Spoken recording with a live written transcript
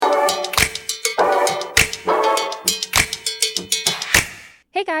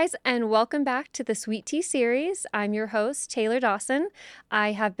guys, and welcome back to the Sweet Tea series. I'm your host, Taylor Dawson.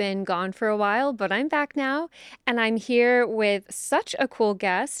 I have been gone for a while, but I'm back now, and I'm here with such a cool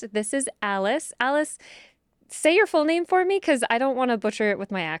guest. This is Alice. Alice, say your full name for me because I don't want to butcher it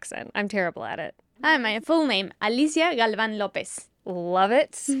with my accent. I'm terrible at it. My full name, Alicia Galvan Lopez. Love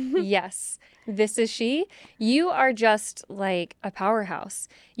it. Yes, this is she. You are just like a powerhouse.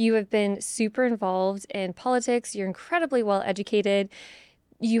 You have been super involved in politics. You're incredibly well educated.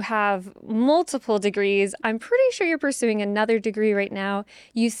 You have multiple degrees. I'm pretty sure you're pursuing another degree right now.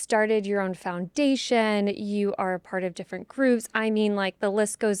 You started your own foundation. You are a part of different groups. I mean, like the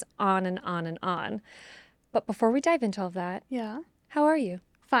list goes on and on and on. But before we dive into all of that, how are you?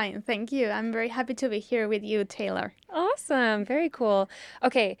 Fine, thank you. I'm very happy to be here with you, Taylor. Awesome. Very cool.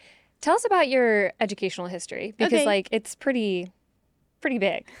 Okay, tell us about your educational history because it's pretty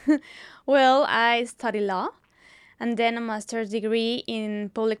big. Well, I study law and then a master's degree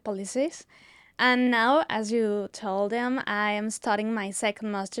in public policies. And now, as you told them, I am studying my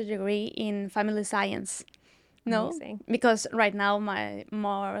second master's degree in family science. Amazing. Because right now my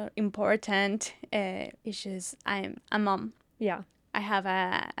more important issues, I'm a mom. Yeah. I have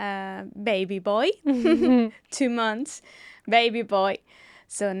a baby boy, 2 months, baby boy.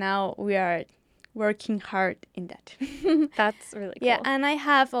 So now we are working hard in that. That's really cool. Yeah, and I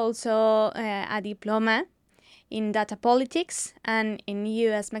have also a diploma in data politics and in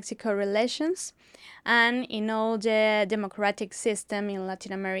U.S.-Mexico relations and in all the democratic system in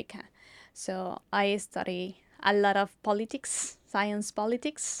Latin America. So I study a lot of politics, science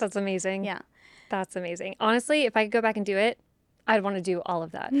politics. That's amazing. Yeah. That's amazing. Honestly, if I could go back and do it, I'd want to do all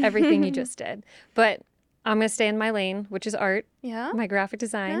of that, everything you just did. But I'm going to stay in my lane, which is art, my graphic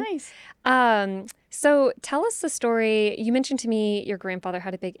design. Nice. So tell us the story. You mentioned to me your grandfather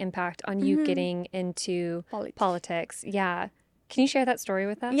had a big impact on you getting into politics. Yeah. Can you share that story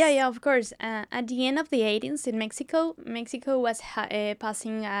with us? Yeah, of course. At the end of the 80s in Mexico was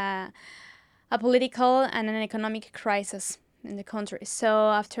passing a political and an economic crisis in the country.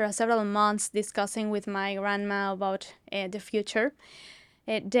 So after several months discussing with my grandma about the future,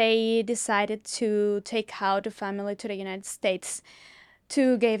 they decided to take out the family to the United States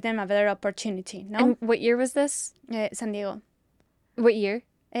to give them a better opportunity. No? And what year was this? San Diego. What year?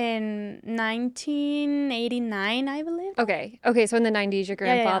 In 1989, I believe. Okay, so in the 90s, your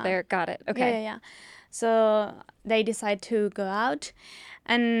grandfather got it. Okay. Yeah. So they decided to go out.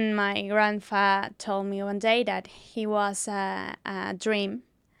 And my grandpa told me one day that he was a dream.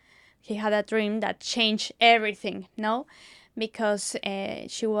 He had a dream that changed everything, no? Because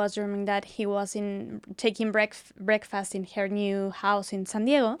she was dreaming that he was taking breakfast in her new house in San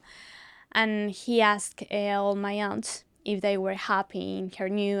Diego. And he asked all my aunts if they were happy in her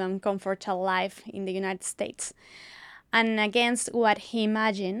new and comfortable life in the United States. And against what he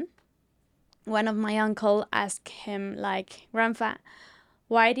imagined, one of my uncle asked him, like, Grandpa,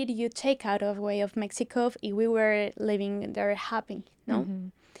 why did you take out of way of Mexico if we were living there happy, no?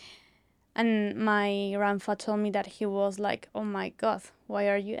 And my grandfather told me that he was like, oh my God, why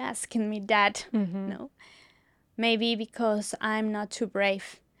are you asking me that? No, maybe because I'm not too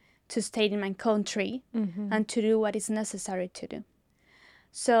brave to stay in my country and to do what is necessary to do.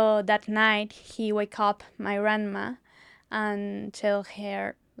 So that night he wake up my grandma and tell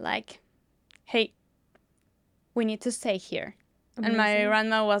her like, hey, we need to stay here. Amazing. And my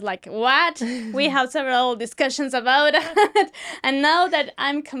grandma was like, what? We have several discussions about it. And now that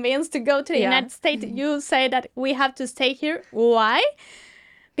I'm convinced to go to the United States, you say that we have to stay here. Why?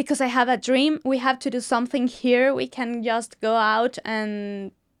 Because I have a dream. We have to do something here. We can just go out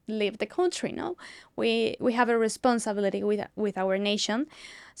and leave the country, no? We have a responsibility with our nation.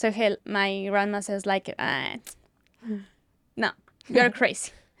 So my grandma says like, no, you're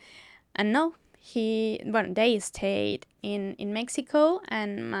crazy. And no. They stayed in Mexico,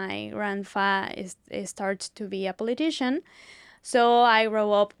 and my grandpa starts to be a politician. So I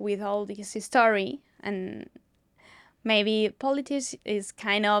grew up with all this story, and maybe politics is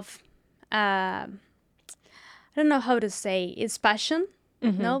kind of, I don't know how to say, it's passion,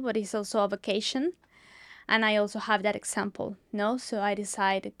 no, but it's also a vocation. And I also have that example, no? So I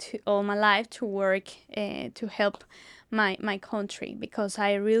decided all my life to work to help my country because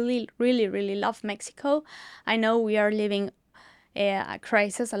I really, really, really love Mexico. I know we are living a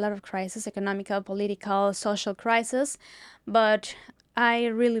crisis, a lot of crisis, economical, political, social crisis, but I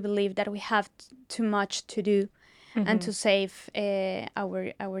really believe that we have too much to do and to save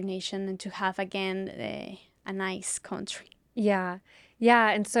our nation and to have again a nice country. Yeah.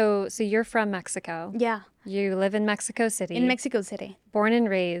 And so you're from Mexico. Yeah. You live in Mexico City. In Mexico City. Born and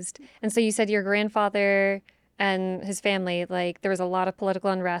raised. And so you said your grandfather and his family, like, there was a lot of political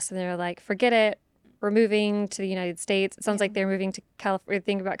unrest, and they were like, forget it. We're moving to the United States. It sounds like they're moving to California.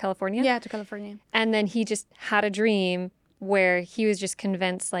 Think about California. Yeah, to California. And then he just had a dream where he was just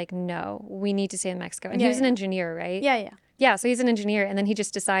convinced, like, no, we need to stay in Mexico. And he was an engineer, right? Yeah, yeah. Yeah, so he's an engineer. And then he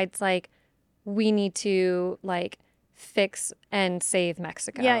just decides, like, we need to, like, fix and save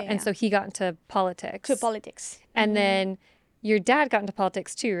Mexico. Yeah. And so he got into politics. To politics. And then your dad got into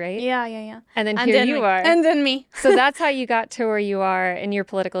politics too, right? Yeah. And then here you are. And then me. So that's how you got to where you are in your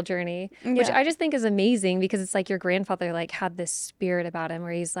political journey, which Yeah. I just think is amazing because it's like your grandfather like had this spirit about him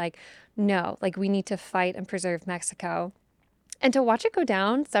where he's like, no, like we need to fight and preserve Mexico. And to watch it go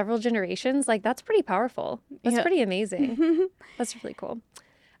down several generations, like that's pretty powerful. That's pretty amazing. That's really cool.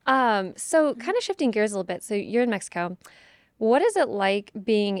 So kind of shifting gears a little bit. So you're in Mexico. What is it like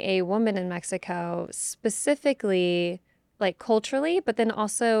being a woman in Mexico, specifically like culturally, but then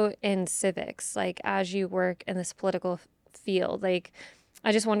also in civics, like as you work in this political field? Like,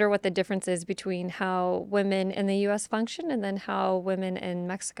 I just wonder what the difference is between how women in the U.S. function and then how women in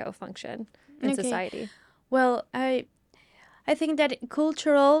Mexico function in society. Well, I think that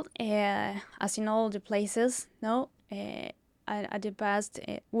cultural, as in all the places, no, at the past,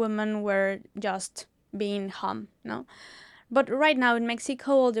 women were just being home, no. But right now in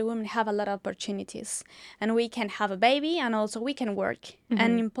Mexico, all the women have a lot of opportunities, and we can have a baby, and also we can work.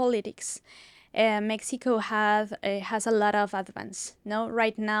 And in politics, Mexico has a lot of advance. No,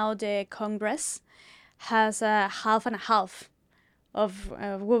 right now the Congress has a half and a half of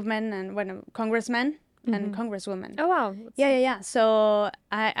women and congressmen and congresswomen. Oh wow! Yeah. So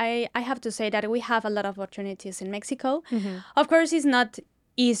I have to say that we have a lot of opportunities in Mexico. Of course, it's not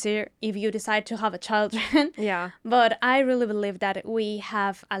easier if you decide to have a children. Yeah. But I really believe that we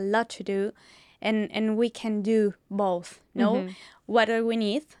have a lot to do, and we can do both. No, what do we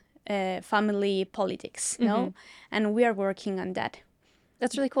need? Family politics. No, and we are working on that.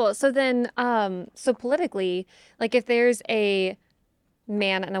 That's really cool. So then, so politically, like if there's a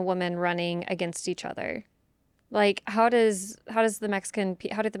man and a woman running against each other, like how do the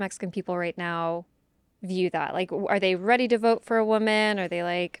Mexican people right now view that? Like, are they ready to vote for a woman? Are they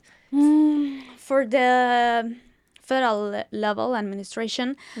like for the federal level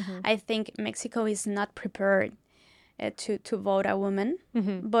administration? I think Mexico is not prepared to vote a woman,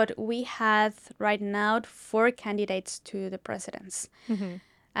 but we have right now 4 candidates to the presidents.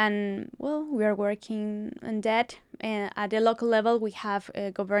 And well, we are working on that. At the local level, we have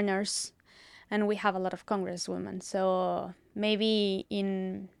governors, and we have a lot of congresswomen. So maybe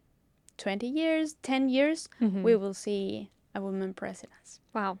in 20 years, 10 years, we will see a woman president.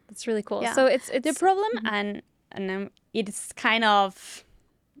 Wow, that's really cool. Yeah. So it's the problem, and it's kind of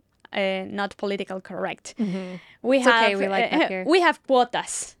not political correct. We have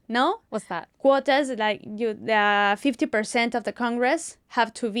quotas. No, what's that? Quotas, like the 50% of the Congress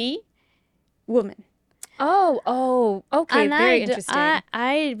have to be women. Oh, okay, And very interesting.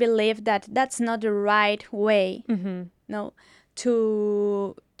 I believe that that's not the right way. No,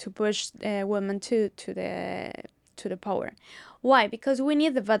 to push women to the power. Why? Because we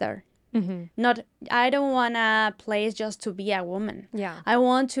need the voter. Not, I don't want a place just to be a woman. Yeah. I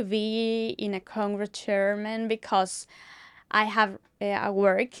want to be in a Congress chairman because I have a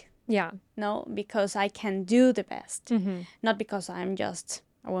work. Yeah. No, because I can do the best. Not because I'm just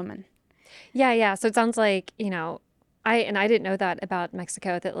a woman. Yeah. So it sounds like, I didn't know that about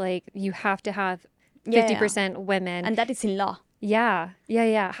Mexico, that like you have to have 50% women. And that is in law. Yeah.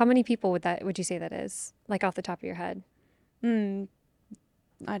 How many people would you say that is? Like off the top of your head?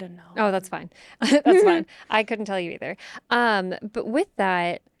 I don't know. Oh, that's fine. That's fine. I couldn't tell you either. But with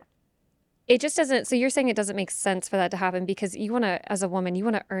that, it just doesn't, so you're saying it doesn't make sense for that to happen because you want to, as a woman, you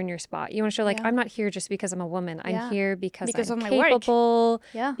want to earn your spot. You want to show like, I'm not here just because I'm a woman. I'm here because I'm of my capable,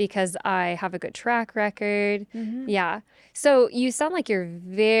 work. because I have a good track record. Yeah. So you sound like you're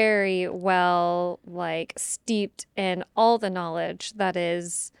very well like steeped in all the knowledge that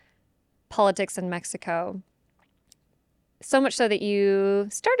is politics in Mexico. So much so that you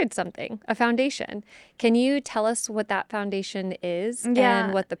started something, a foundation. Can you tell us what that foundation is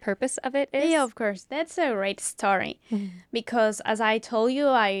and what the purpose of it is? Yeah, of course. That's a great story. Because as I told you,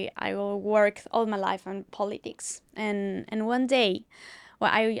 I worked all my life on politics. And one day,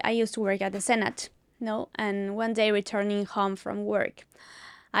 well, I used to work at the Senate, and one day returning home from work,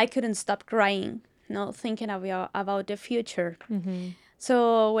 I couldn't stop crying, thinking about the future.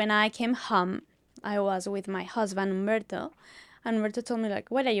 So when I came home, I was with my husband, Humberto, and Humberto told me, like,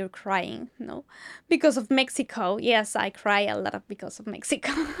 why are you crying? No, because of Mexico. Yes, I cry a lot because of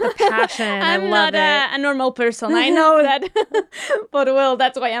Mexico. The passion, I love it. I'm not a normal person, I know that. But, well,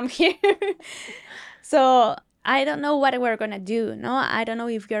 that's why I'm here. So I don't know what we're gonna do. No, I don't know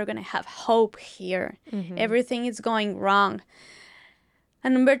if you're gonna have hope here. Everything is going wrong.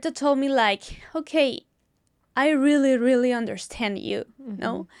 And Humberto told me like, okay, I really, really understand you.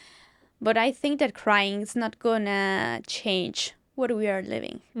 No, but I think that crying is not gonna change what we are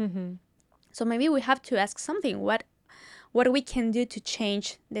living. So maybe we have to ask something. What we can do to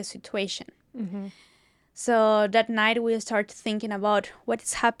change the situation. So that night we started thinking about what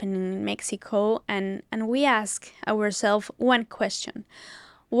is happening in Mexico, and we ask ourselves one question: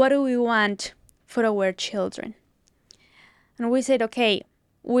 what do we want for our children? And we said, okay,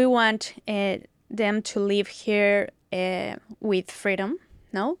 we want them to live here with freedom,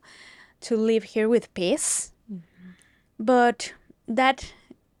 no, to live here with peace. But that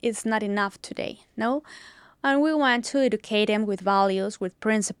is not enough today, no. And we want to educate them with values, with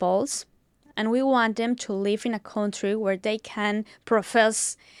principles, and we want them to live in a country where they can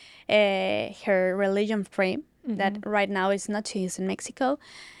profess her religion free. That right now is not too easy in Mexico.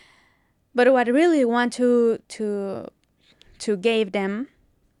 But what I really want to give them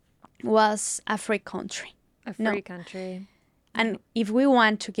was a free country. A free country. And if we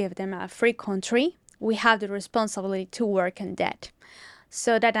want to give them a free country, we have the responsibility to work on that.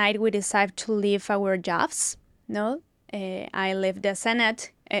 So that night we decided to leave our jobs. No, I left the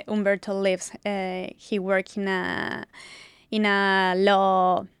Senate. Humberto lives. He works in a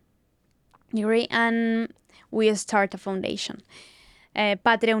law degree, and we start a foundation,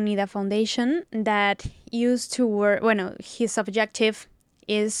 Patria Unida Foundation, that used to work. Bueno, his objective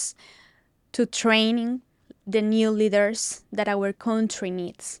is to training the new leaders that our country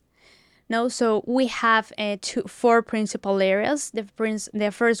needs. No, so we have four principal areas.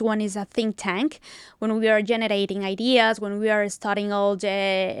 The first one is a think tank, when we are generating ideas, when we are studying all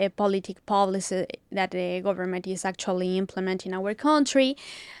the policy that the government is actually implementing in our country,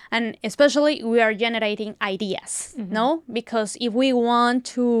 and especially we are generating ideas. No, because if we want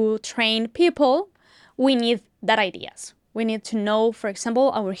to train people, we need that ideas. We need to know, for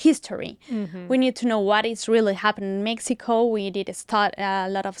example, our history. We need to know what is really happening in Mexico. We did a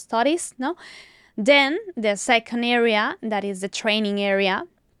lot of studies, no? Then the second area, that is the training area,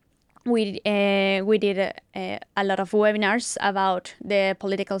 we did a lot of webinars about the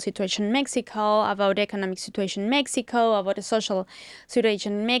political situation in Mexico, about the economic situation in Mexico, about the social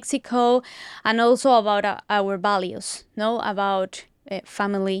situation in Mexico, and also about our values, no? About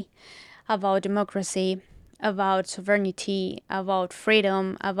family, about democracy, about sovereignty, about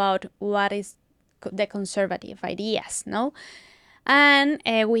freedom, about what is the conservative ideas, no? And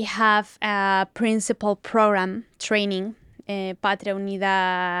we have a principal program training, Patria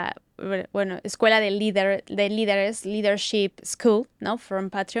Unida, bueno, Escuela de Líderes, Leadership School, no,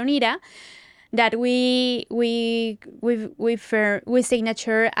 from Patria Unida, that we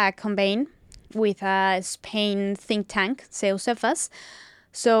signature a campaign with a Spain think tank, CEUCEFAS.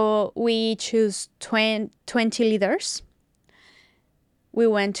 So we choose 20 leaders. We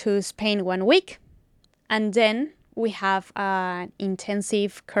went to Spain 1 week, and then we have an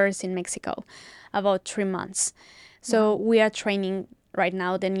intensive course in Mexico, about 3 months. So we are training right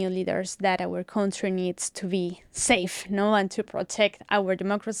now the new leaders that our country needs to be safe, no, and to protect our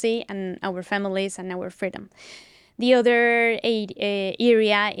democracy and our families and our freedom. The other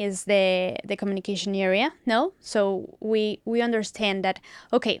area is the communication area, no? So we understand that,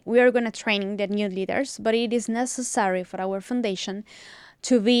 okay, we are going to train the new leaders, but it is necessary for our foundation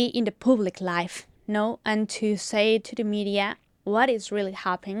to be in the public life, no? And to say to the media what is really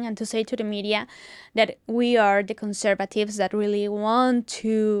happening, and to say to the media that we are the conservatives that really want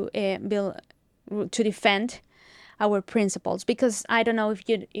to defend our principles. Because I don't know if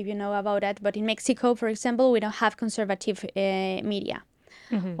you know about that, but in Mexico, for example, we don't have conservative media.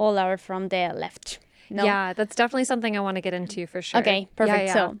 All are from the left. No? Yeah, that's definitely something I want to get into for sure. Okay, perfect.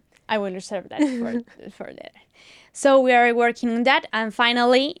 Yeah. So I will reserve that for later. So we are working on that, and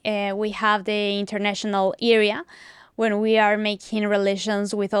finally, we have the international area, when we are making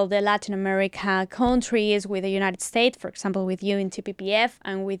relations with all the Latin America countries, with the United States, for example, with you in TPPF,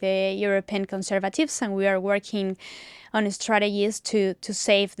 and with the European conservatives, and we are working on strategies to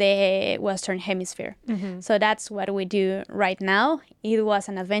save the Western Hemisphere. So that's what we do right now. It was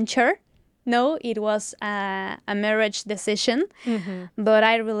an adventure. No, it was a marriage decision, but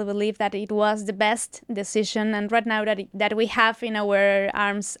I really believe that it was the best decision. And right now that we have in our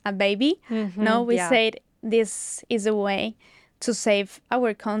arms a baby, no, we said, this is a way to save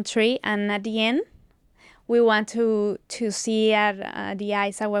our country, and at the end, we want to see at the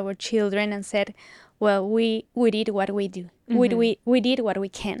eyes of our children and said, well, we did what we do. We did what we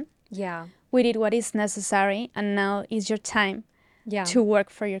can. Yeah. We did what is necessary, and now is your time to work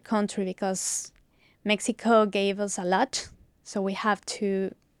for your country, because Mexico gave us a lot, so we have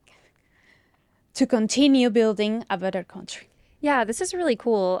to continue building a better country. Yeah, this is really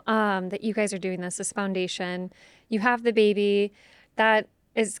cool that you guys are doing this foundation. You have the baby. That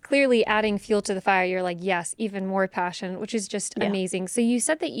is clearly adding fuel to the fire. You're like, yes, even more passion, which is just Yeah. amazing. So you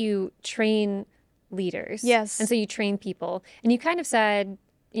said that you train leaders. Yes. And so you train people. And you kind of said,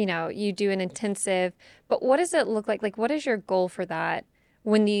 you do an intensive, but what does it look like? Like, what is your goal for that?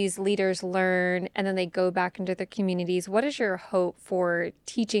 When these leaders learn and then they go back into their communities, what is your hope for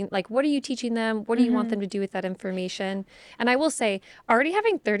teaching? Like, what are you teaching them? What do you want them to do with that information? And I will say, already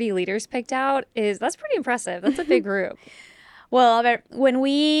having 30 leaders picked out that's pretty impressive. That's a big group. Well, when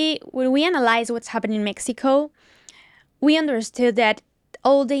we analyze what's happening in Mexico, we understood that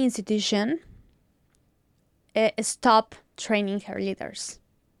all the institution stop training her leaders.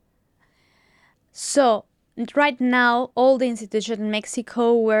 So right now, all the institutions in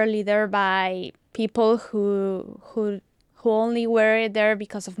Mexico were led by people who only were there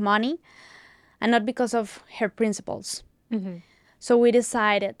because of money and not because of her principles. Mm-hmm. So we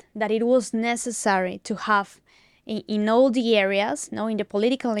decided that it was necessary to have in all the areas, in the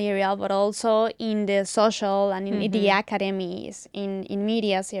political area, but also in the social and in the academies, in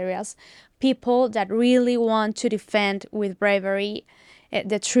media's areas, people that really want to defend with bravery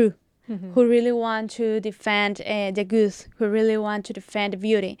the truth. Who really want to defend the good, who really want to defend the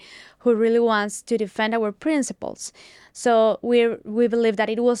beauty, who really wants to defend our principles. So we believe that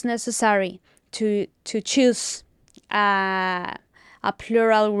it was necessary to choose a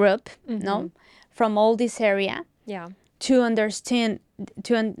plural group, from all this area. Yeah. To understand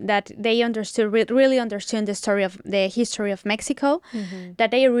that they understood really understood the history of Mexico, that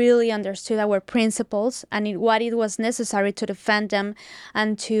they really understood our principles and what it was necessary to defend them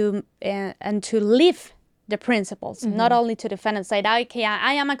and to live the principles, not only to defend and say, okay,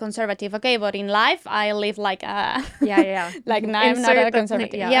 I am a conservative, okay, but in life I live like a like I'm not a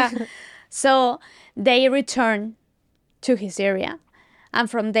conservative. Yeah. So they return to his area, and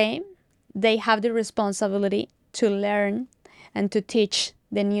from them they have the responsibility to learn and to teach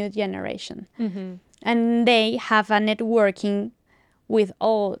the new generation. And they have a networking with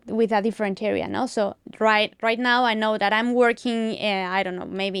a different area. No, so right now I know that I'm working. I don't know,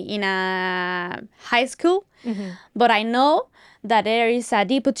 maybe in a high school, but I know that there is a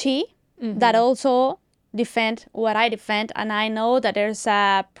deputy that also defend what I defend, and I know that there's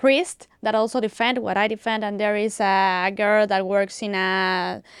a priest that also defend what I defend, and there is a girl that works in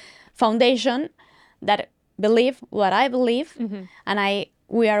a foundation that believe what I believe, and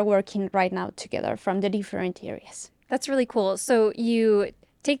we are working right now together from the different areas. That's really cool. So you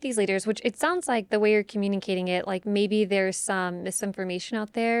take these leaders, which it sounds like the way you're communicating it, like maybe there's some misinformation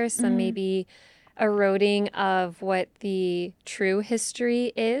out there, some maybe eroding of what the true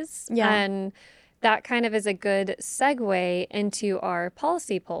history is. Yeah. And that kind of is a good segue into our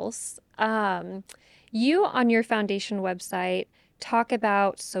policy pulse. You on your foundation website talk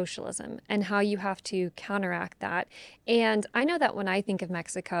about socialism and how you have to counteract that. And I know that when I think of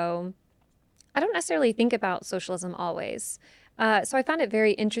Mexico, I don't necessarily think about socialism always. So I found it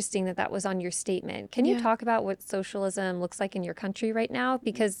very interesting that was on your statement. Can you talk about what socialism looks like in your country right now?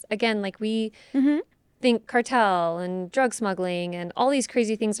 Because again, like we think cartel and drug smuggling and all these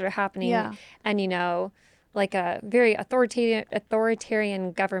crazy things that are happening, and like a very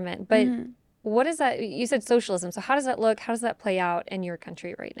authoritarian government. But what is that? You said socialism. So how does that look? How does that play out in your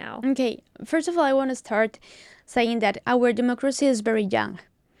country right now? Okay, first of all, I want to start saying that our democracy is very young.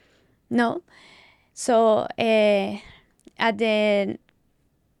 No? So at the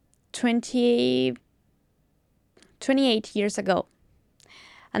 28 years ago,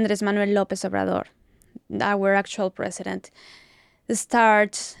 Andrés Manuel López Obrador, our actual president,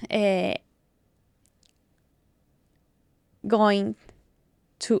 starts going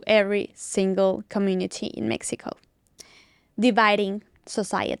to every single community in Mexico, dividing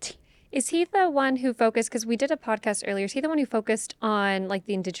society. Is he the one who focused, because we did a podcast earlier, is he the one who focused on like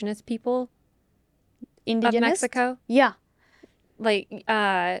the indigenous people of Mexico? Yeah. Like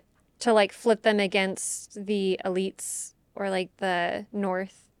to like flip them against the elites or like the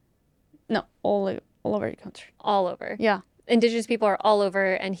North? No, all over the country. All over. Yeah. Indigenous people are all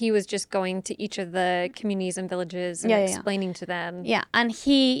over, and he was just going to each of the communities and villages and explaining to them. Yeah, and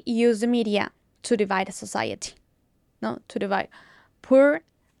he used the media to divide a society. No, to divide poor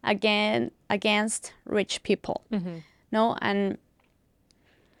against rich people. No, and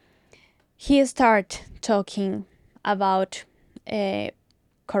he started talking about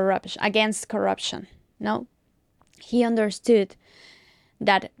corruption, against corruption. No, he understood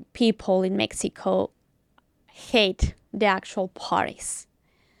that people in Mexico hate the actual parties.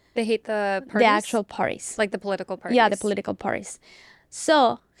 They hate the the parties? actual parties. Like the political parties? Yeah, the political parties.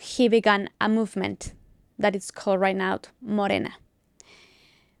 So he began a movement that is called right now Morena.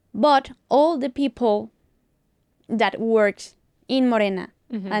 But all the people that worked in Morena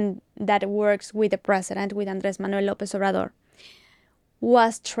and that works with the president, with Andrés Manuel López Obrador,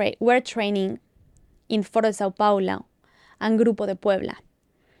 were training in Foro de Sao Paulo and Grupo de Puebla.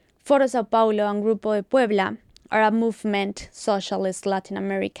 Foro Sao Paulo and Grupo de Puebla are a movement, socialist Latin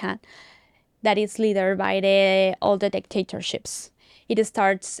American, that is led by all the dictatorships. It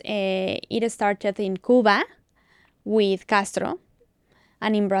started in Cuba with Castro,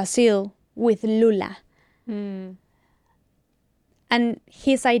 and in Brazil with Lula. And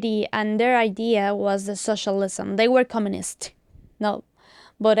his idea and their idea was the socialism. They were communist, no,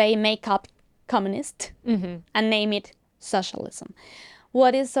 but they make up communist and name it socialism.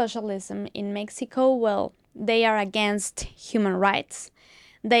 What is socialism in Mexico? Well, they are against human rights.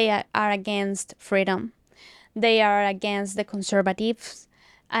 They are against freedom. They are against the conservatives,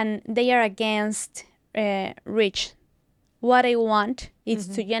 and they are against rich. What I want is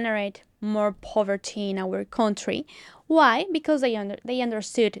to generate more poverty in our country. Why? Because they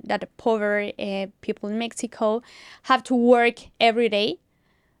understood that the poor people in Mexico have to work every day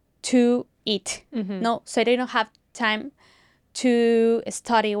to eat. No, so they don't have time to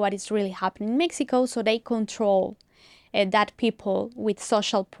study what is really happening in Mexico. So they control that people with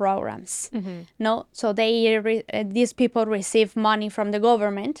social programs. No, so these people receive money from the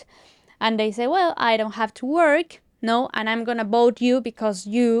government, and they say, well, I don't have to work. No, and I'm gonna vote you because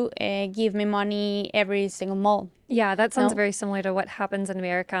you give me money every single month. Yeah, that sounds very similar to what happens in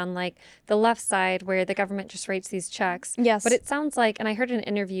America on like the left side, where the government just writes these checks. Yes. But it sounds like, and I heard an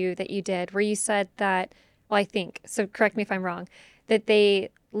interview that you did where you said that, well, I think, so correct me if I'm wrong, that they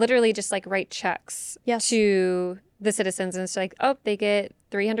literally just like write checks to the citizens, and it's like, oh, they get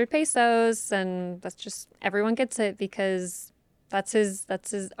 300 pesos, and that's just, everyone gets it because that's his,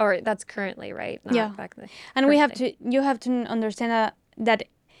 or that's currently, right? Not back then. And you have to understand that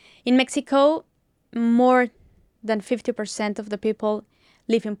in Mexico, more than 50% of the people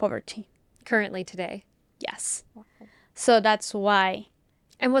live in poverty. Currently today. Yes. Wow. So that's why.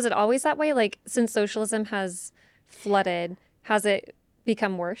 And was it always that way? Like, since socialism has flooded, has it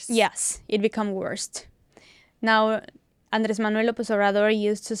become worse? Yes, it become worse. Now, Andrés Manuel López Obrador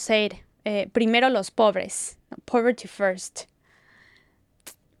used to say, primero los pobres, poverty first.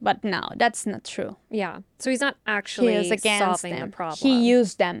 But no, that's not true. Yeah. So he's not actually solving the problem. He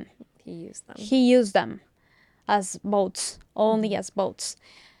used them. He used them As boats, only as boats.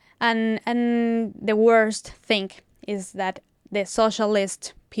 And the worst thing is that the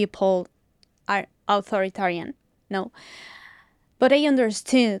socialist people are authoritarian. No. But they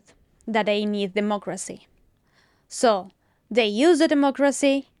understood that they need democracy. So they use the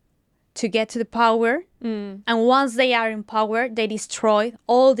democracy to get to the power. And once they are in power, they destroy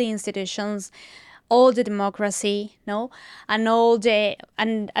all the institutions, all the democracy, no, and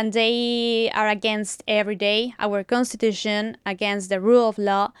and they are against every day our constitution, against the rule of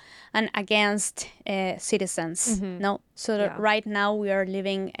law, and against citizens, no. So right now we are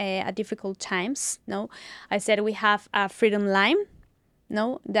living at difficult times, no. I said we have a freedom line,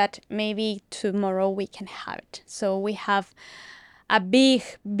 no, that maybe tomorrow we can have it. So we have a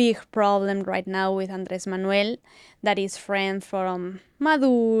big problem right now with Andrés Manuel, that is friend from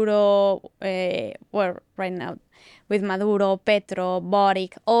Maduro, well, right now with Maduro, Petro,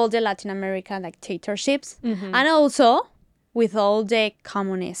 Boric, all the Latin American dictatorships, and also with all the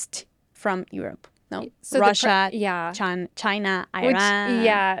communists from Europe. No, so Russia, China,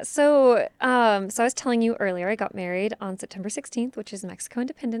 Iran. So I was telling you earlier, I got married on September 16th, which is Mexico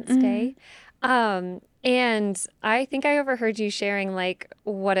Independence Day. And I think I overheard you sharing like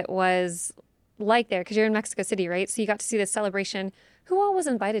what it was like there, because you're in Mexico City, right? So you got to see this celebration. Who all was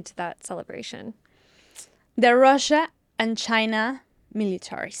invited to that celebration? The Russia and China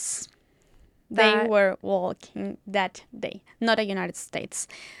militaries. They were walking that day, not the United States.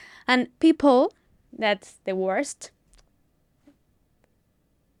 And people, that's the worst,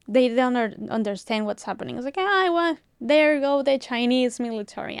 they don't understand what's happening. It's like, there go the Chinese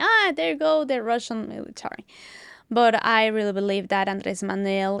military. There go the Russian military. But I really believe that Andrés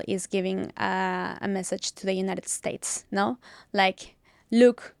Manuel is giving a message to the United States, no? Like,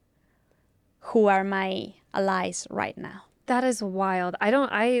 look who are my allies right now. That is wild.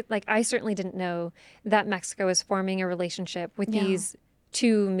 I certainly didn't know that Mexico is forming a relationship with these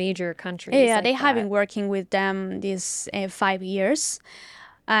two major countries. Yeah, they have been working with them these 5 years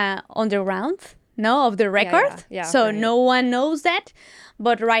on the ground, no, of the record. So right. No one knows that.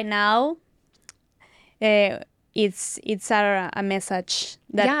 But right now, it's a message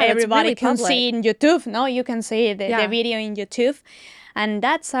that Yeah, that's everybody really can public. see in YouTube. No, you can see the Yeah. video in YouTube, and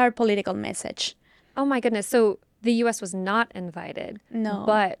that's our political message. Oh my goodness. So the US was not invited, No.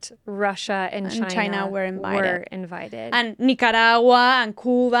 but Russia and And China were invited. were invited. And Nicaragua and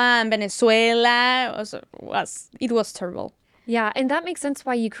Cuba and Venezuela it was terrible. Yeah, and that makes sense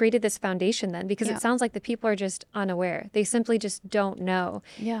why you created this foundation then, because Yeah. it sounds like the people are just unaware. They simply just don't know.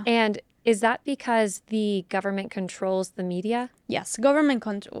 Yeah. And is that because the government controls the media? Yes, government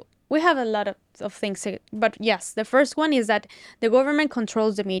control. We have a lot of things, but yes, the first one is that the government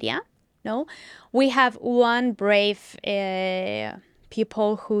controls the media. No, we have one brave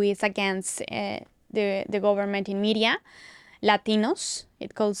people who is against the government in media, Latinos.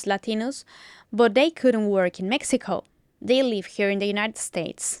 It calls Latinos, but they couldn't work in Mexico. They live here in the United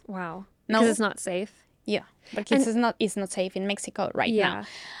States. Wow. No. Because it's not safe. Yeah, because it's not safe in Mexico right Yeah. now.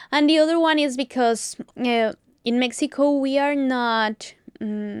 And the other one is because in Mexico we are not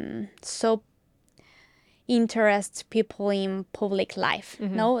so interested people in public life.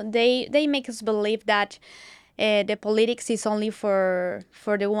 No, they make us believe that the politics is only for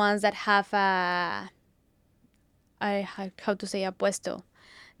the ones that have how to say a puesto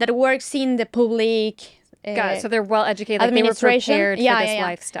that works in the public. Got it. So they're well educated, like they were administration. prepared Yeah, for this yeah, yeah.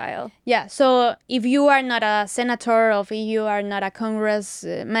 lifestyle. Yeah, so if you are not a senator or if you are not a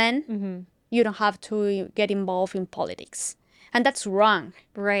congressman, you don't have to get involved in politics. And that's wrong.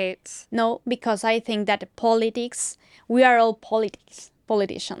 Right. No, because I think that politics, we are all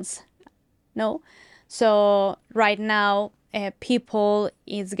politicians. No? So right now, people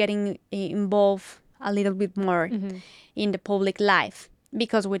is getting involved a little bit more in the public life.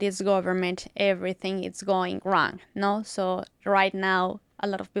 Because with this government, everything is going wrong, no? So right now, a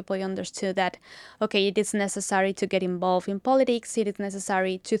lot of people understood that, okay, it is necessary to get involved in politics. It is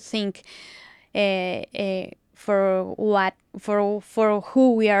necessary to think for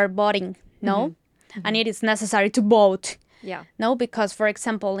who we are voting, no? And it is necessary to vote, Yeah. no? Because, for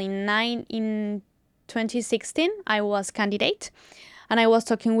example, in 2016, I was candidate, and I was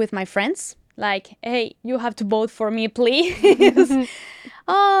talking with my friends. Like, hey, you have to vote for me, please.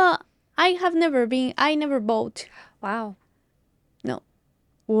 I never vote. Wow. No.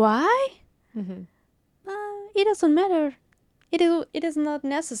 Why? It doesn't matter. It is not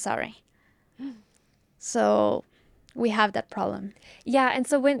necessary. So we have that problem. Yeah, and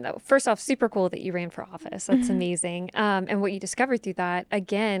so first off, super cool that you ran for office. That's amazing. And what you discovered through that,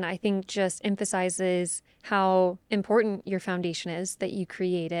 again, I think just emphasizes how important your foundation is that you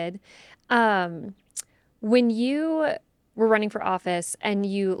created. When you were running for office and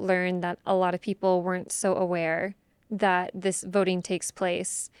you learned that a lot of people weren't so aware that this voting takes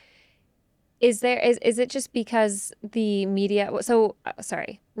place, is it just because the media,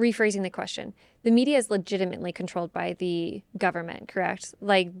 sorry, rephrasing the question. The media is legitimately controlled by the government, correct?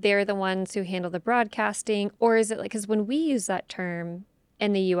 Like they're the ones who handle the broadcasting, or is it like, because when we use that term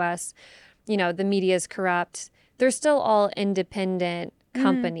in the US, the media is corrupt. They're still all independent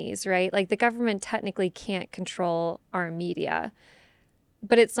companies, right? Like the government technically can't control our media,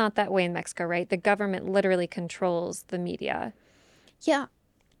 but it's not that way in Mexico, right? The government literally controls the media. Yeah,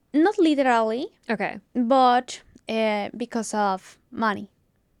 not literally. Okay. But because of money.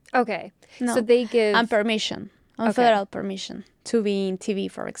 Okay. No. So they give... And permission, federal permission to be in TV,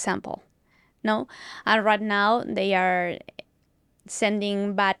 for example. No? And right now they are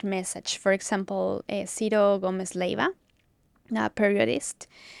sending bad message. For example, Ciro Gomez Leiva, a periodist,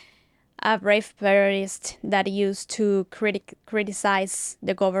 a brave periodist that used to criticize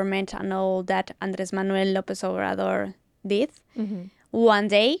the government and all that Andrés Manuel López Obrador did. One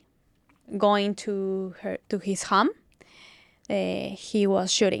day, going to his home, he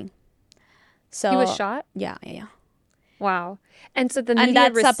was shooting. So he was shot? Yeah. Wow. And so the media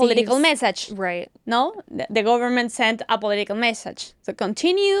that's a political message. Right. No? The government sent a political message. So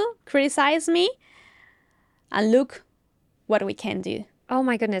continue, criticize me, and look what we can do. Oh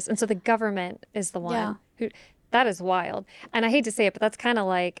my goodness. And so the government is the one who, that is wild. And I hate to say it, but that's kind of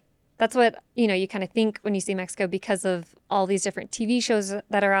like, that's what, you kind of think when you see Mexico because of all these different TV shows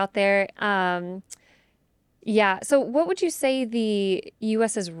that are out there. Yeah. So what would you say the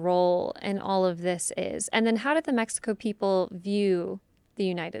U.S.'s role in all of this is? And then how did the Mexico people view the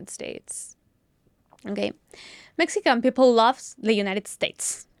United States? Okay. Mexican people love the United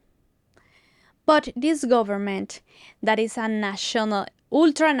States. But this government that is a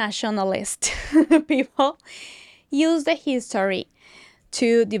ultra-nationalist people use the history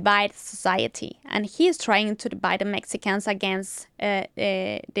to divide society. And he is trying to divide the Mexicans against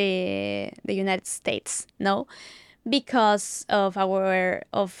the United States, no? Because of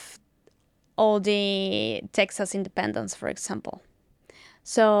all the Texas independence, for example.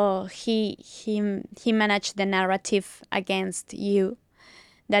 So he managed the narrative against you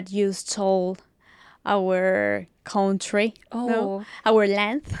that you stole our country, no, Oh, our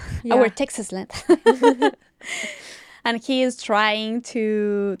land, our yeah. Texas land. And he is trying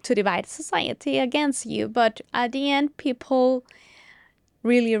to divide society against you. But at the end, people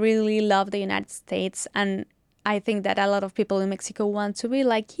really, really love the United States, and I think that a lot of people in Mexico want to be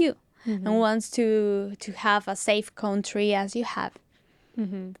like you and wants to have a safe country as you have.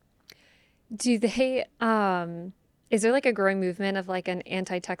 Do they, is there like a growing movement of like an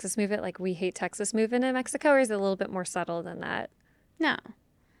anti-Texas movement, like we hate Texas movement in Mexico, or is it a little bit more subtle than that? No,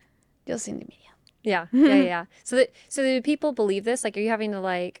 just in the media. Yeah, yeah. So do people believe this? Like, are you having to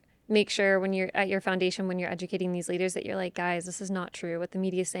like make sure when you're at your foundation, when you're educating these leaders, that you're like, guys, this is not true. What the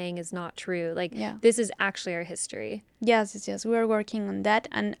media is saying is not true. Like, Yeah. this is actually our history. Yes. We are working on that,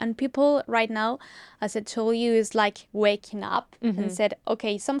 and people right now, as I told you, is like waking up and said,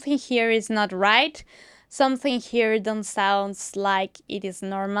 okay, something here is not right. Something here don't sounds like it is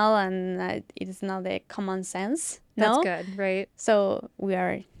normal, and it is not a common sense. That's No, good, right? so we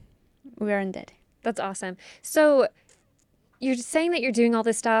are in that. That's awesome. So you're saying that you're doing all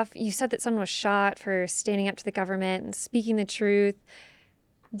this stuff. You said that someone was shot for standing up to the government and speaking the truth.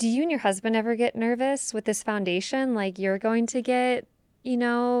 Do you and your husband ever get nervous with this foundation? Like you're going to get, in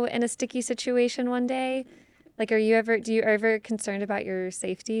a sticky situation one day? Like, do you ever concerned about your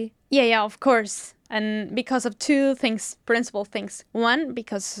safety? Yeah, of course. And because of two things, principal things. One,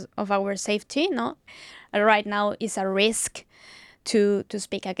 because of our safety, no? Right now is a risk to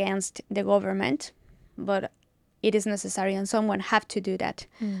speak against the government, but it is necessary and someone have to do that.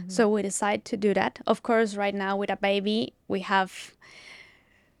 So we decide to do that. Of course, right now with a baby, we have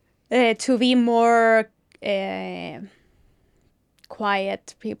to be more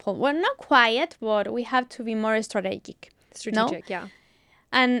quiet people. Well, not quiet, but we have to be more strategic. Strategic, yeah.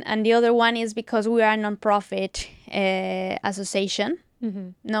 And the other one is because we are a non-profit association.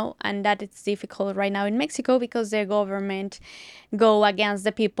 No, and that it's difficult right now in Mexico because the government go against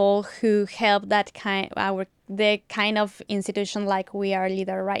the people who help the kind of institution like we are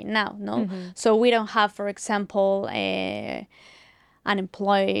leader right now. No, so we don't have, for example,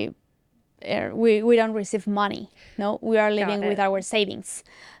 unemployed. We don't receive money. No, we are living with our savings.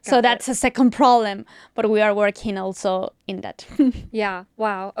 So that's a second problem, but we are working also in that. Yeah.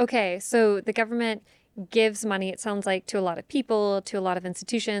 Wow. Okay. So the government gives money, it sounds like, to a lot of people, to a lot of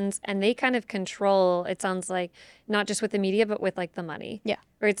institutions, and they kind of control, it sounds like, not just with the media, but with like the money. Yeah.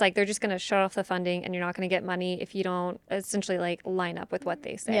 Or it's like they're just going to shut off the funding and you're not going to get money if you don't essentially like line up with what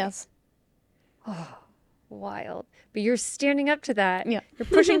they say. Yes. Oh, wild. But you're standing up to that. Yeah. You're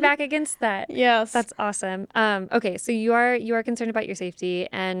pushing back against that. Yes. That's awesome. Okay, so you are concerned about your safety,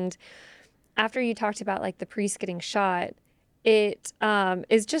 and after you talked about like the priest getting shot, it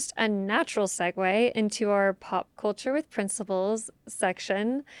is just a natural segue into our pop culture with principles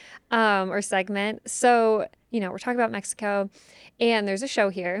section or segment. So, we're talking about Mexico, and there's a show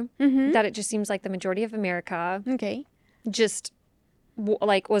here that it just seems like the majority of America just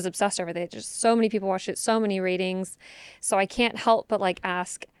was obsessed over it. Just so many people watched it, so many ratings. So I can't help but like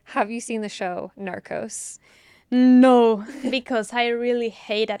ask, have you seen the show Narcos? No, because I really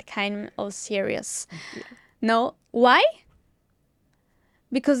hate that kind of series. Yeah. No, why?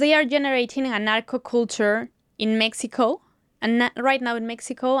 Because they are generating a narco culture in Mexico, and right now in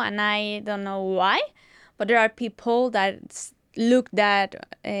Mexico, and I don't know why, but there are people that look that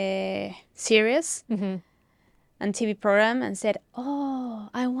series and TV program and said, "Oh,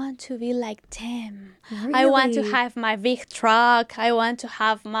 I want to be like them. Really? I want to have my big truck. I want to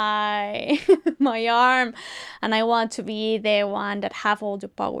have my my arm, and I want to be the one that have all the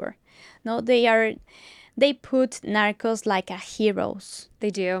power." No, they put narcos like a heroes.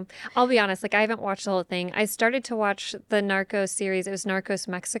 They do. I'll be honest, like I haven't watched the whole thing. I started to watch the Narcos series. It was Narcos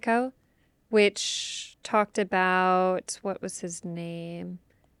Mexico, which talked about, what was his name?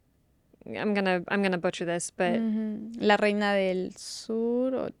 I'm gonna butcher this, but La Reina del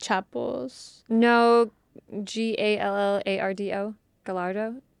Sur or Chapos. No, Gallardo.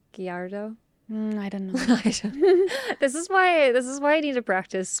 Gallardo. I don't know. This is why I need to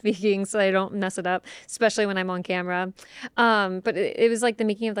practice speaking so I don't mess it up, especially when I'm on camera. But it was like the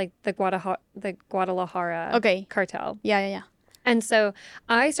making of like the Guadalajara cartel. Yeah. And so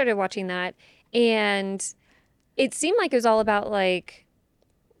I started watching that, and it seemed like it was all about like,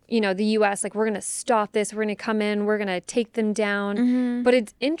 the U.S., like, we're going to stop this. We're going to come in. We're going to take them down. But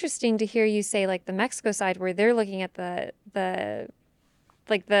it's interesting to hear you say, like, the Mexico side where they're looking at the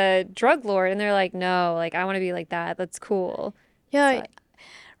drug lord, and they're like, no, like, I want to be like that. That's cool. Yeah.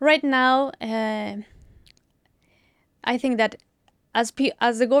 Right now, I think that as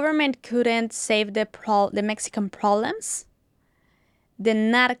the government couldn't save the Mexican problems, the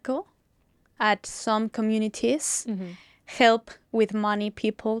narco at some communities help with money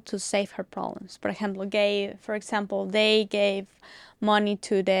people to save her problems. For example, they gave money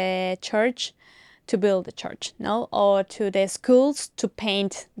to the church to build the church, no, or to the schools to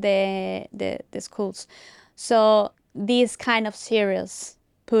paint the schools. So these kind of series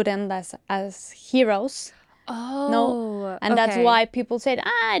put them as heroes, no, Oh, and that's okay. why people said,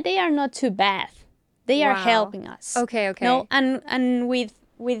 they are not too bad, they are Wow. helping us. Okay, okay. No, and with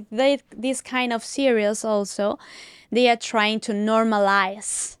this kind of series also, they are trying to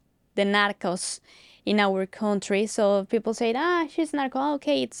normalize the narcos in our country. So people say, she's narco,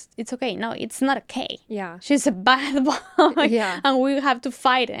 okay, it's okay. No, it's not okay. Yeah. She's a bad boy, Yeah. and we have to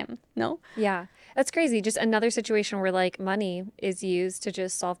fight him. No. Yeah. That's crazy. Just another situation where like money is used to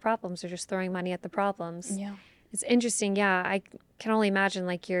just solve problems or just throwing money at the problems. Yeah. It's interesting. Yeah. I can only imagine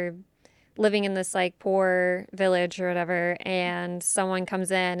like you're living in this like poor village or whatever, and someone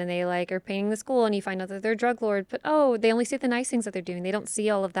comes in and they like are painting the school and you find out that they're a drug lord, but they only see the nice things that they're doing. They don't see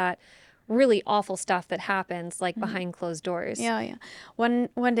all of that really awful stuff that happens like behind closed doors. Yeah, yeah. One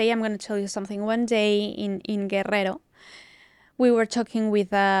day I'm going to tell you something. One day in Guerrero, we were talking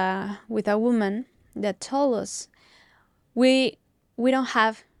with a woman that told us we don't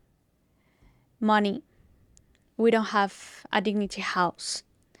have money, we don't have a dignity house,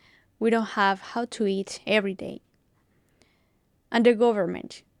 we don't have how to eat every day, and the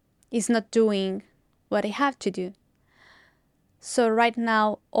government is not doing what they have to do. So right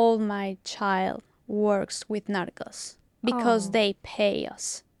now all my child works with narcos because they pay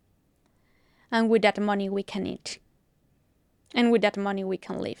us, and with that money we can eat, and with that money we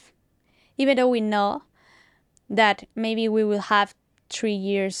can live, even though we know that maybe we will have 3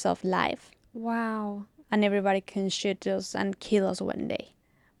 years of life. Wow. And everybody can shoot us and kill us one day.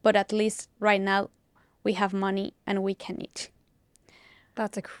 But at least right now we have money and we can eat.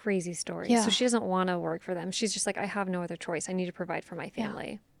 That's a crazy story. Yeah. So she doesn't want to work for them. She's just like, I have no other choice. I need to provide for my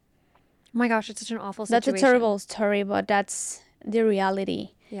family. Oh my gosh, it's such an awful situation. That's a terrible story, but that's the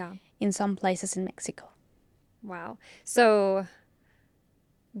reality. Yeah. In some places in Mexico. Wow. So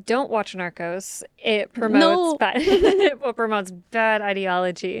don't watch Narcos. It promotes it promotes bad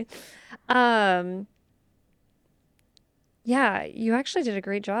ideology. Yeah, you actually did a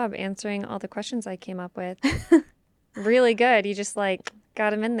great job answering all the questions I came up with. Really good. You just like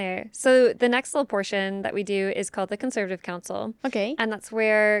got them in there. So the next little portion that we do is called the Conservative Council. Okay. And that's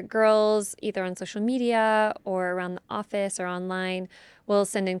where girls, either on social media or around the office or online, will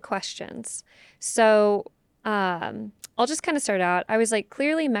send in questions. So I'll just kind of start out. I was like,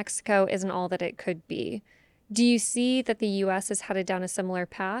 clearly Mexico isn't all that it could be. Do you see that the U.S. is headed down a similar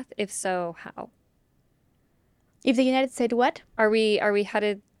path? If so, how? If the United States what? Are we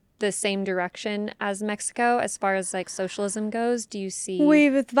headed the same direction as Mexico as far as like socialism goes? Do you see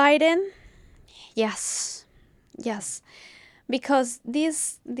with Biden? Yes. Yes. Because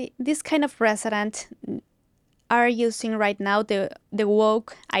this kind of president are using right now the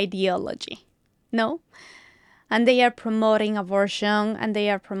woke ideology. No? And they are promoting abortion, and they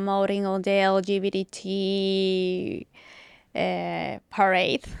are promoting all the LGBT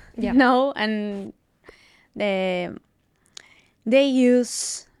parade. Yeah. No? And they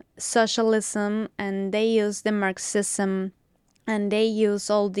use socialism, and they use the Marxism, and they use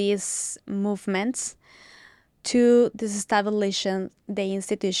all these movements to disestablish the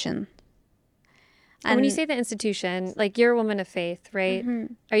institution. And when you say the institution, like you're a woman of faith, right?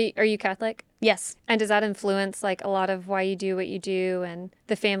 Mm-hmm. Are you Catholic? Yes. And does that influence like a lot of why you do what you do and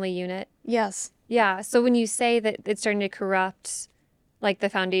the family unit? Yes. Yeah. So when you say that it's starting to corrupt like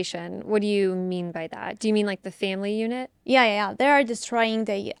the foundation, what do you mean by that? Do you mean like the family unit? Yeah. They are destroying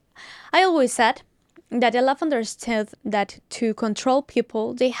the... I always said that the left understood that to control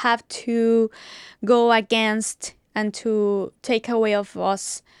people, they have to go against and to take away of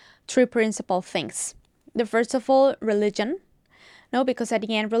us 3 principal things. The first of all, religion. No, because at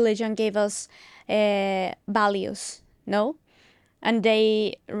the end, religion gave us values. No, and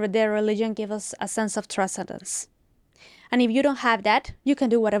their religion gave us a sense of transcendence. And if you don't have that, you can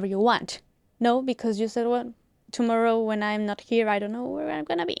do whatever you want. No, because you said, well, tomorrow when I'm not here, I don't know where I'm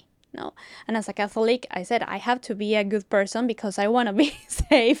gonna be. No, and as a Catholic, I said I have to be a good person because I want to be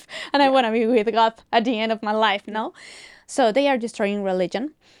safe and I want to be with God at the end of my life. No, so they are destroying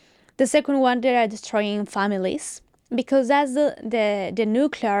religion. The second one, they are destroying families, because that's the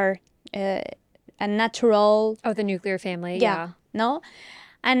nuclear and natural... Oh, the nuclear family. Yeah. No?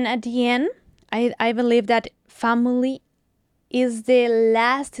 And at the end, I believe that family is the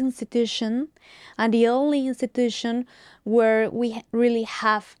last institution and the only institution where we really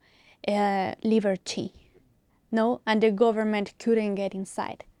have liberty, no, and the government couldn't get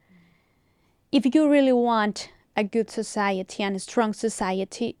inside. If you really want a good society and a strong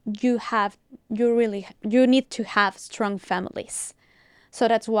society, you need to have strong families. So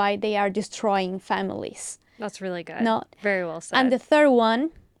that's why they are destroying families. That's really good. No, very well said. And the third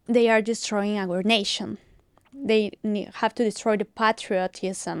one, they are destroying our nation. They have to destroy the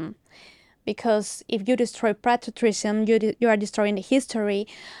patriotism, because if you destroy patriotism, you are destroying the history,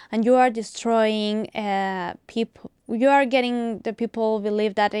 and you are destroying people. You are getting the people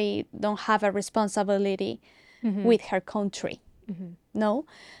believe that they don't have a responsibility with her country. No,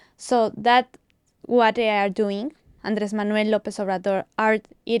 so that what they are doing, Andrés Manuel López Obrador,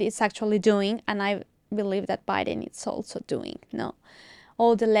 it is actually doing, and I believe that Biden is also doing. No,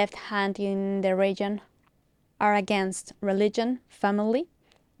 all the left hand in the region are against religion, family,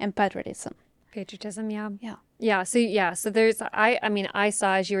 and patriotism. Patriotism, yeah. Yeah. So there's, I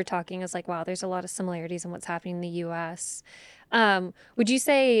saw as you were talking, I was like, wow, there's a lot of similarities in what's happening in the U.S. Would you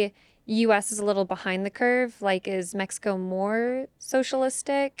say U.S. is a little behind the curve? Like, is Mexico more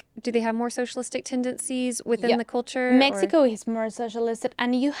socialistic? Do they have more socialistic tendencies within the culture? Mexico is more socialistic,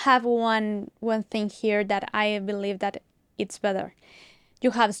 and you have one thing here that I believe that it's better.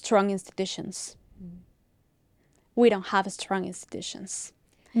 You have strong institutions. We don't have strong institutions.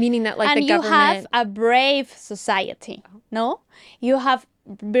 Meaning that, like, and the government... And you have a brave society, no? You have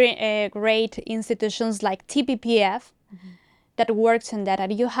great institutions like TPPF that works in that.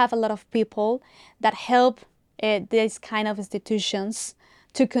 And you have a lot of people that help these kind of institutions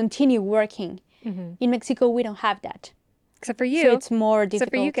to continue working. In Mexico, we don't have that. Except for you. So it's more difficult.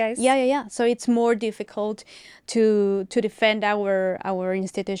 Except for you guys. Yeah. So it's more difficult to defend our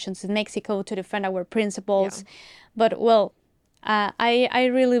institutions in Mexico, to defend our principles. Yeah. But, well, I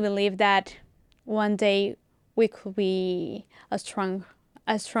really believe that one day we could be a strong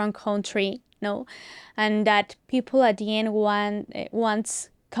country, no? And that people at the end wants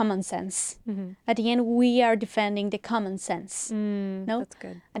common sense. At the end, we are defending the common sense, no? That's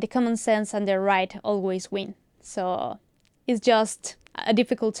good. And the common sense and the right always win. So it's just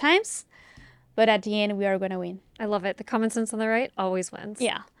difficult times, but at the end, we are going to win. I love it. The common sense and the right always wins.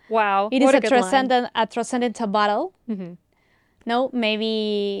 Yeah. Wow. It is a transcendental battle. No,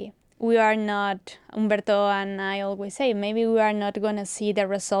 maybe we are not, Humberto and I always say, maybe we are not going to see the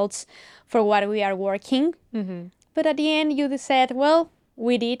results for what we are working. But at the end, you said, well,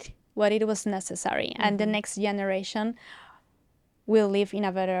 we did what it was necessary. And the next generation will live in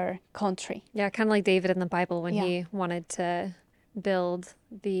a better country. Yeah, kind of like David in the Bible when he wanted to build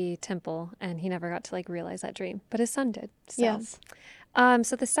the temple and he never got to, like, realize that dream. But his son did. So. Yes.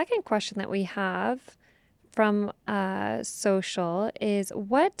 So the second question that we have from social is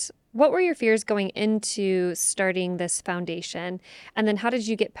what were your fears going into starting this foundation, and then how did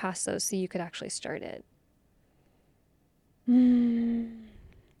you get past those so you could actually start it?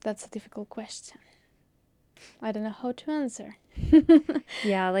 That's a difficult question. I don't know how to answer.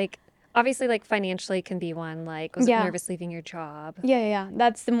 Yeah, like obviously, like, financially can be one. Like, was it nervous leaving your job? Yeah.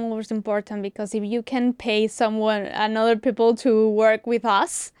 That's the most important, because if you can pay another people to work with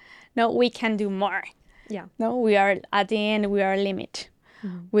us, no, we can do more. Yeah. No, we are at the end. We are limited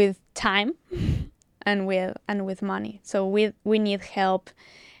with time and with money. So we need help,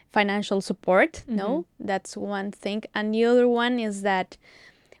 financial support. No, that's one thing, and the other one is that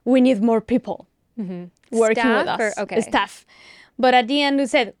we need more people working Staff with us. Staff. Staff. But at the end, we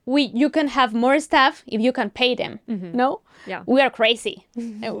said you can have more staff if you can pay them. No, yeah, we are crazy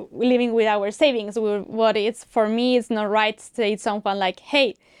living with our savings. What it's for me, it's not right to say someone like,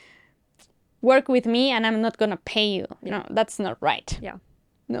 hey, work with me and I'm not gonna pay you. No, that's not right. Yeah.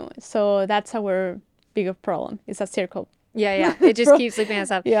 No, so that's our bigger problem. It's a circle. Yeah. It just keeps looping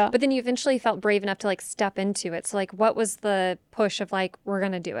us up. Yeah. But then you eventually felt brave enough to, like, step into it. So, like, what was the push of, like, we're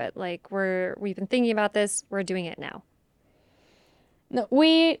gonna do it? Like, we've been thinking about this. We're doing it now. No,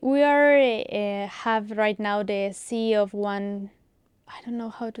 we are have right now the CEO of one, I don't know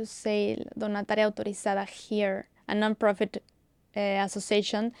how to say, donataria autorizada here, a nonprofit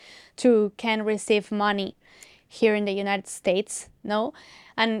association can receive money here in the United States, no?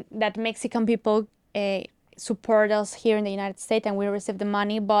 And that Mexican people support us here in the United States and we receive the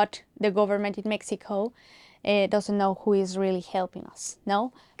money, but the government in Mexico doesn't know who is really helping us,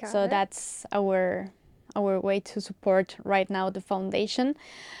 no? So that's our way to support right now the foundation.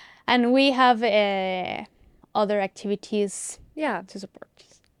 And we have other activities to support.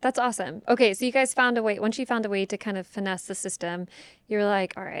 That's awesome. Okay, so you guys found a way, once you found a way to kind of finesse the system, you're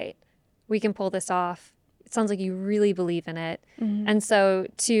like, all right, we can pull this off. it sounds like you really believe in it. And so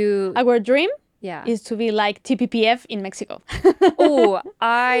to... Our dream Yeah. is to be like TPPF in Mexico. Oh,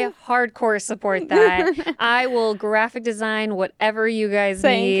 I hardcore support that. I will graphic design whatever you guys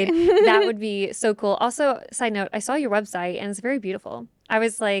need. That would be so cool. Also, side note, I saw your website and it's very beautiful. I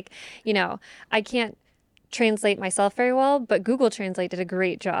was like, I can't translate myself very well, but Google Translate did a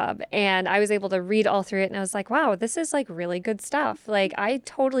great job. And I was able to read all through it and I was like, wow, this is like really good stuff. Like, I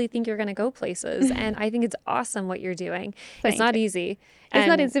totally think you're going to go places. And I think it's awesome what you're doing. It's not easy. It's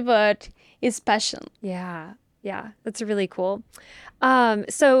not easy, but it's passion. Yeah. Yeah. That's really cool.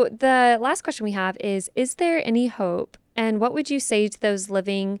 So the last question we have is there any hope? And what would you say to those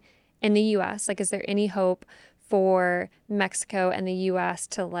living in the U.S.? Like, is there any hope for Mexico and the U.S.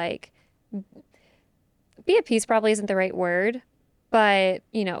 to like be at peace? Probably isn't the right word, but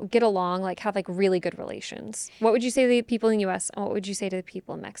get along, like have like really good relations. What would you say to the people in the U.S. and what would you say to the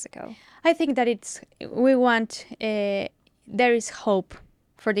people in Mexico? I think that there is hope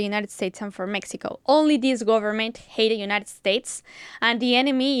for the United States and for Mexico. Only this government hate the United States, and the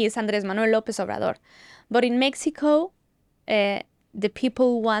enemy is Andrés Manuel López Obrador. But in Mexico, the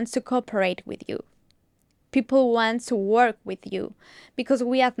people want to cooperate with you. People want to work with you because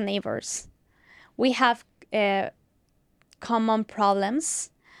we have neighbors. We have common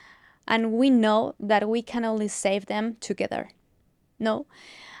problems, and we know that we can only save them together. No?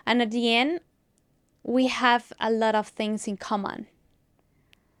 And at the end, we have a lot of things in common.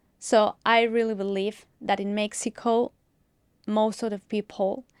 So I really believe that in Mexico, most of the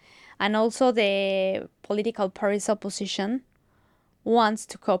people and also the political parties opposition wants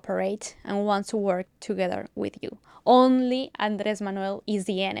to cooperate and wants to work together with you. Only Andrés Manuel is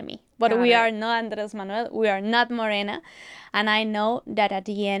the enemy. But we are not Andrés Manuel. We are not Morena. And I know that at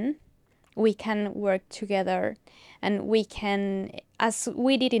the end, we can work together and we can, as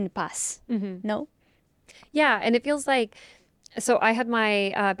we did in the past. No? Yeah. And it feels like, so I had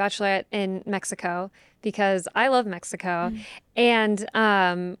my bachelorette in Mexico because I love Mexico. And,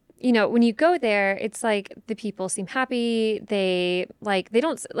 when you go there, it's like the people seem happy. They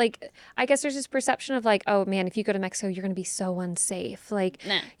don't like, I guess there's this perception of like, oh man, if you go to Mexico, you're going to be so unsafe. Like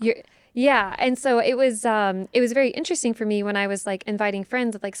yeah. And so it was very interesting for me when I was like inviting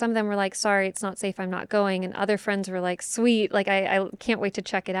friends. Like some of them were like, sorry, it's not safe, I'm not going. And other friends were like, sweet, like I can't wait to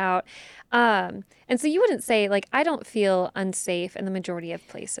check it out. And so you wouldn't say like, I don't feel unsafe in the majority of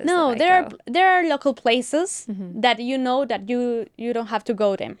places. No, there are local places that that you don't have to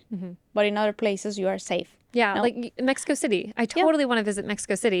go them. But in other places you are safe. Yeah, no? Like Mexico City. I totally want to visit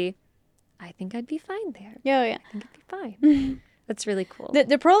Mexico City. I think I'd be fine there. Yeah. I think I'd be fine. That's really cool.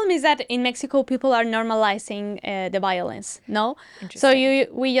 The problem is that in Mexico, people are normalizing the violence, no? So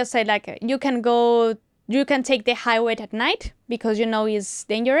we just say like, you can take the highway at night because it's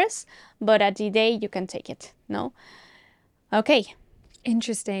dangerous, but at the day you can take it, no? Okay.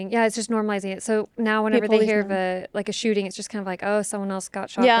 Interesting. Yeah, it's just normalizing it. So now whenever they hear of a shooting, it's just kind of like, oh, someone else got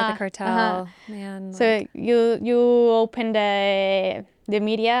shot by the cartel. Man. So you open the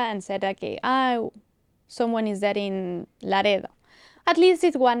media and said, okay, someone is dead in Laredo. At least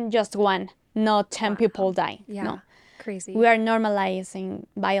it's just one, not 10 people die. Yeah, no. Crazy. We are normalizing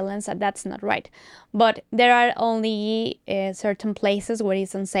violence, and that's not right. But there are only certain places where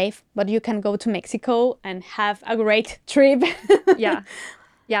it's unsafe, but you can go to Mexico and have a great trip. Yeah.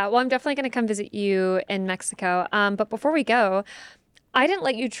 Well, I'm definitely going to come visit you in Mexico. But before we go, I didn't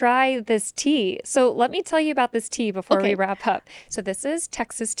let you try this tea. So let me tell you about this tea before we wrap up. So this is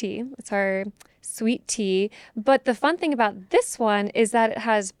Texas tea. It's our sweet tea. But the fun thing about this one is that it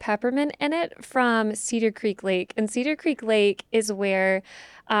has peppermint in it from Cedar Creek Lake. And Cedar Creek Lake is where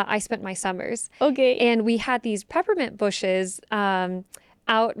I spent my summers. Okay. And we had these peppermint bushes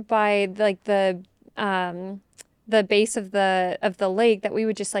out by like the base of the lake that we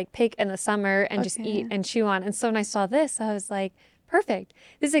would just like pick in the summer and just eat and chew on. And so when I saw this, I was like, perfect.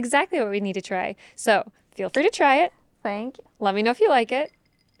 This is exactly what we need to try. So feel free to try it. Thank you. Let me know if you like it.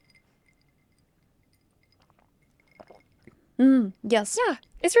 Yes. Yeah,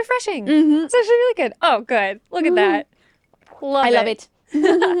 it's refreshing. It's actually really good. Oh, good. Look at that. I love it.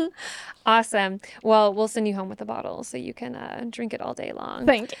 Awesome. Well, we'll send you home with a bottle so you can drink it all day long.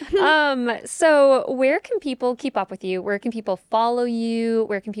 Thank you. So where can people keep up with you? Where can people follow you?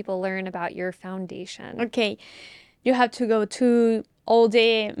 Where can people learn about your foundation? Okay. You have to go to all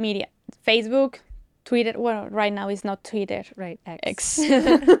the media. Facebook, Twitter. Well, right now it's not Twitter. Right, X.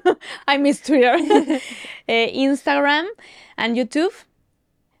 I miss Twitter. Instagram and YouTube.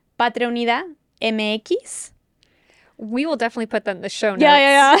 Patria Unida MX. We will definitely put them in the show notes.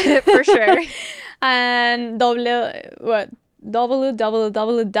 Yeah. For sure. And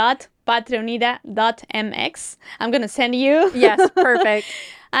www.patriaunida.mx. I'm gonna send you. Yes, perfect.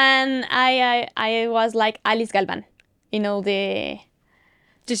 And I was like Alice Galvan in all the.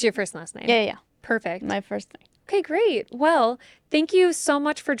 Just your first and last name. Yeah. Perfect. My first name. Okay, great. Well, thank you so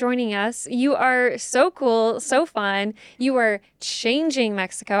much for joining us. You are so cool, so fun. You are changing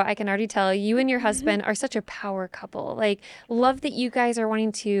Mexico. I can already tell you and your husband are such a power couple. Like, love that you guys are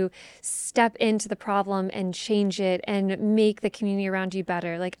wanting to step into the problem and change it and make the community around you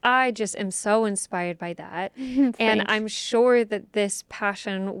better. Like, I just am so inspired by that. And I'm sure that this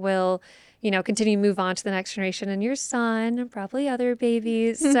passion will continue to move on to the next generation and your son and probably other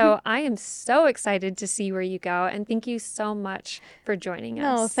babies. So I am so excited to see where you go. And thank you so much for joining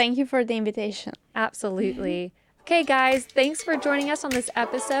us. No, thank you for the invitation. Absolutely. Okay, guys, thanks for joining us on this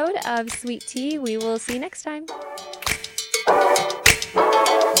episode of Sweet Tea. We will see you next time.